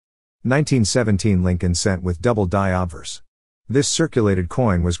1917 Lincoln cent with double die obverse. This circulated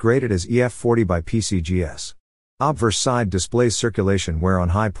coin was graded as EF40 by PCGS. Obverse side displays circulation wear on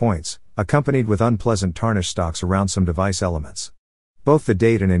high points, accompanied with unpleasant tarnish stocks around some device elements. Both the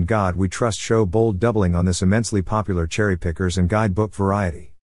date and In God We Trust show bold doubling on this immensely popular cherry pickers and guidebook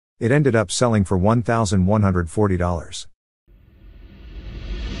variety. It ended up selling for $1,140.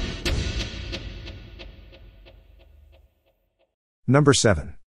 Number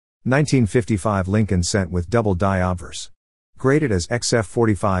 7. 1955 Lincoln cent with double die obverse. Graded as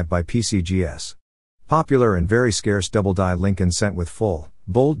XF45 by PCGS. Popular and very scarce double die Lincoln cent with full,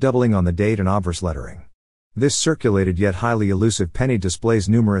 bold doubling on the date and obverse lettering. This circulated yet highly elusive penny displays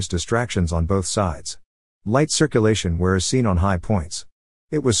numerous distractions on both sides. Light circulation wear is seen on high points.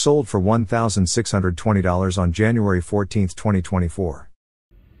 It was sold for $1,620 on January 14, 2024.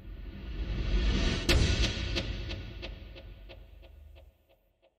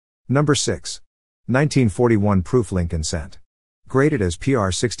 Number 6. 1941 Proof Lincoln cent. Graded as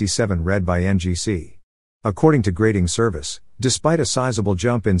PR67 read by NGC. According to Grading Service, despite a sizable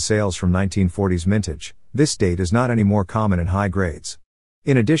jump in sales from 1940s mintage, this date is not any more common in high grades.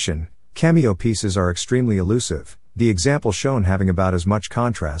 In addition, cameo pieces are extremely elusive, the example shown having about as much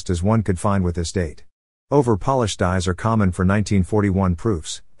contrast as one could find with this date. Over-polished dies are common for 1941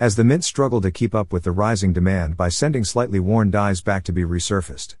 proofs, as the mint struggled to keep up with the rising demand by sending slightly worn dies back to be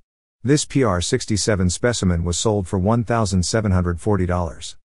resurfaced. This PR67 specimen was sold for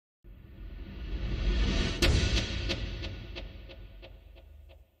 $1,740.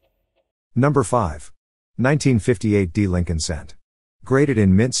 Number 5. 1958 D Lincoln cent. Graded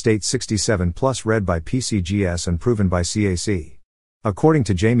in mint state 67 plus read by PCGS and proven by CAC. According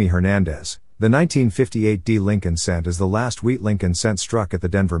to Jamie Hernandez, the 1958 D Lincoln cent is the last wheat Lincoln cent struck at the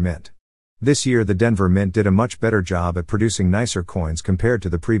Denver Mint. This year the Denver Mint did a much better job at producing nicer coins compared to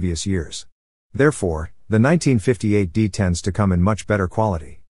the previous years. Therefore, the 1958 D tends to come in much better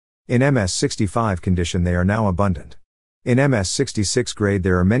quality. In MS65 condition they are now abundant. In MS66 grade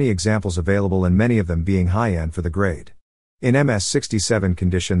there are many examples available and many of them being high-end for the grade. In MS67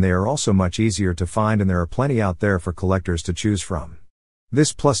 condition they are also much easier to find and there are plenty out there for collectors to choose from.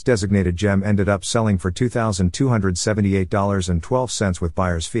 This plus designated gem ended up selling for $2,278.12 with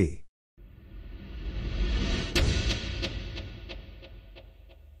buyer's fee.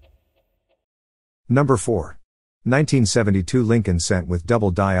 Number 4. 1972 Lincoln cent with double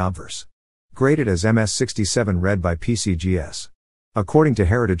die obverse. Graded as MS67 read by PCGS. According to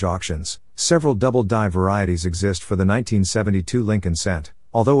Heritage Auctions, several double die varieties exist for the 1972 Lincoln cent,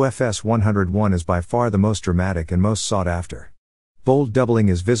 although FS101 is by far the most dramatic and most sought after. Bold doubling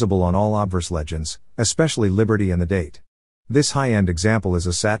is visible on all obverse legends, especially Liberty and the date. This high-end example is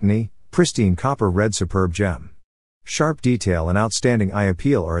a satiny, pristine copper red superb gem. Sharp detail and outstanding eye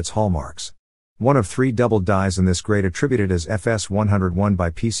appeal are its hallmarks. One of 3 double dies in this grade attributed as FS101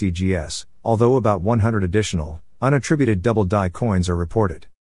 by PCGS, although about 100 additional, unattributed double die coins are reported.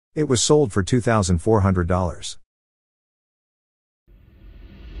 It was sold for $2,400.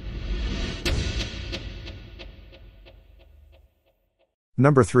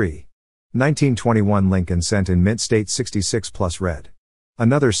 Number 3. 1921 Lincoln cent in mint state 66 plus red.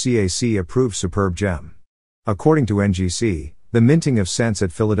 Another CAC approved superb gem. According to NGC, the minting of cents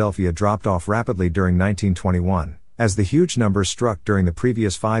at Philadelphia dropped off rapidly during 1921, as the huge numbers struck during the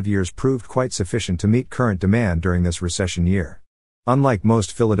previous 5 years proved quite sufficient to meet current demand during this recession year. Unlike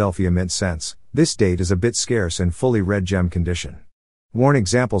most Philadelphia mint cents, this date is a bit scarce in fully red gem condition. Worn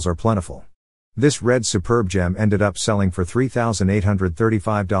examples are plentiful. This red superb gem ended up selling for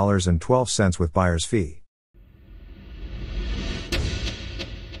 $3,835.12 with buyer's fee.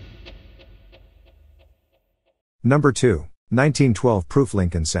 Number 2. 1912 Proof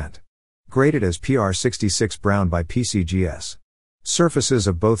Lincoln cent. Graded as PR66 brown by PCGS. Surfaces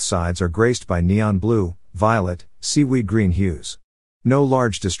of both sides are graced by neon blue, violet, seaweed green hues. No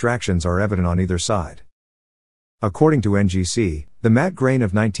large distractions are evident on either side. According to NGC, the matte grain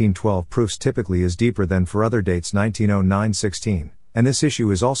of 1912 proofs typically is deeper than for other dates 1909-16, and this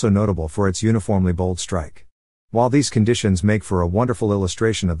issue is also notable for its uniformly bold strike. While these conditions make for a wonderful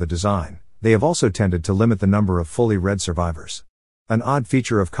illustration of the design, they have also tended to limit the number of fully red survivors. An odd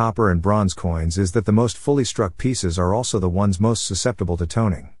feature of copper and bronze coins is that the most fully struck pieces are also the ones most susceptible to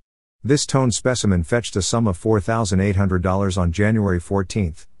toning. This toned specimen fetched a sum of $4,800 on January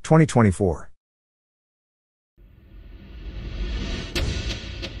 14, 2024.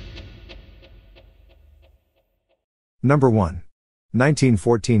 Number 1.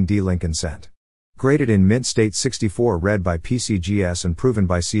 1914 D Lincoln cent. Graded in mint state 64 read by PCGS and proven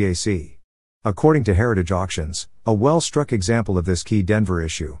by CAC. According to Heritage Auctions, a well-struck example of this key Denver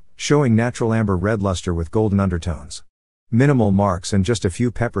issue, showing natural amber red luster with golden undertones. Minimal marks and just a few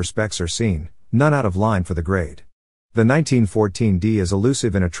pepper specks are seen, none out of line for the grade. The 1914D is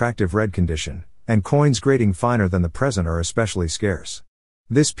elusive in attractive red condition, and coins grading finer than the present are especially scarce.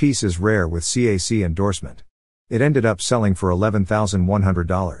 This piece is rare with CAC endorsement. It ended up selling for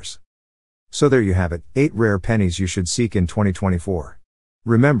 $11,100. So there you have it, 8 rare pennies you should seek in 2024.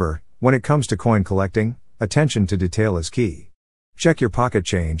 Remember, when it comes to coin collecting, attention to detail is key. Check your pocket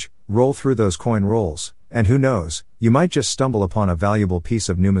change, roll through those coin rolls, and who knows, you might just stumble upon a valuable piece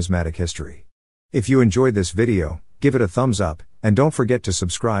of numismatic history. If you enjoyed this video, give it a thumbs up, and don't forget to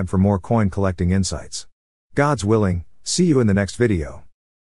subscribe for more coin collecting insights. God's willing, see you in the next video.